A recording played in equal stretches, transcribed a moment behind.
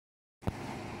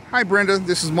Hi Brenda,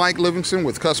 this is Mike Livingston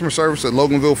with customer service at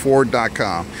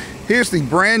LoganvilleFord.com. Here's the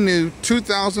brand new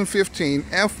 2015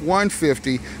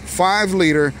 F-150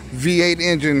 5-liter V8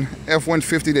 engine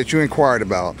F-150 that you inquired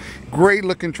about. Great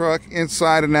looking truck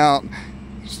inside and out.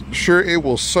 Sure, it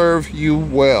will serve you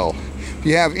well. If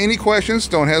you have any questions,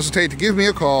 don't hesitate to give me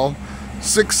a call.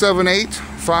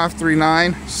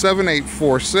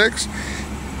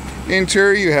 678-539-7846.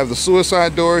 Interior, you have the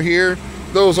suicide door here.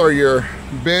 Those are your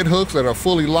bed hooks that are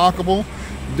fully lockable,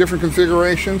 different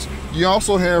configurations. You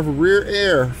also have rear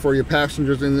air for your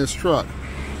passengers in this truck.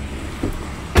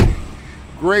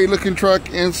 Great looking truck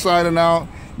inside and out.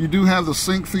 You do have the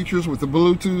sync features with the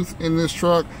Bluetooth in this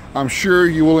truck. I'm sure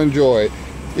you will enjoy it.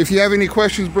 If you have any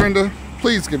questions, Brenda,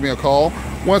 please give me a call.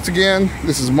 Once again,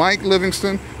 this is Mike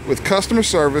Livingston with customer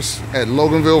service at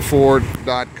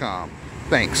LoganvilleFord.com.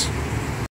 Thanks.